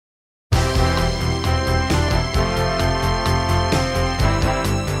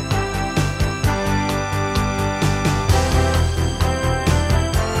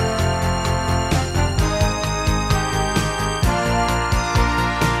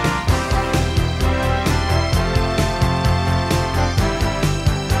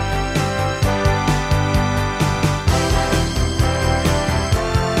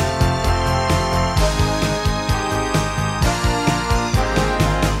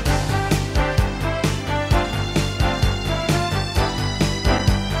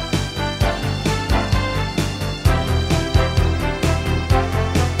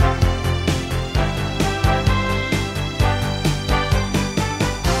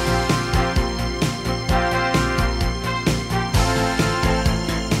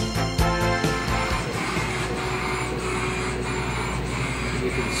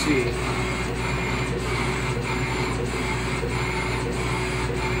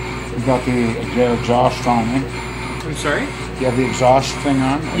You got the exhaust on, eh? I'm sorry? You have the exhaust thing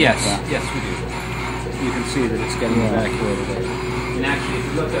on? Yes, yes we do. You can see that it's getting evacuated out. And actually, if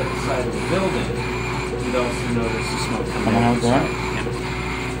you look at the side of the building, you'd also notice the smoke coming out there. Yeah.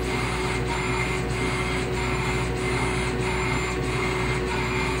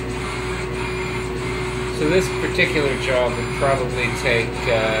 So this particular job would probably take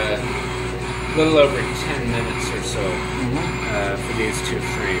a little over 10 minutes or so for these two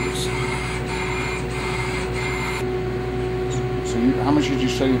frames. So how much did you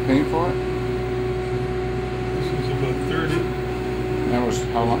say you paid for it? This was about 30. That was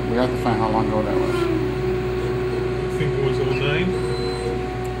how long? We have to find how long ago that was. I think it was 09.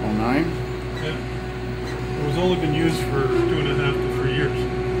 09? Yeah. It was only been used for 2.5 to 3 years.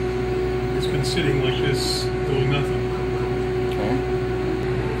 It's been sitting like this, doing nothing. Okay.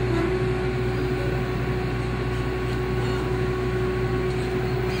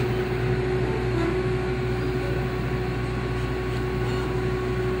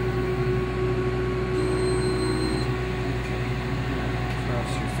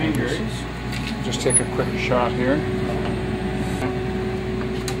 Cross your fingers. Just take a quick shot here.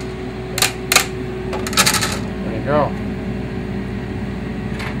 There you go.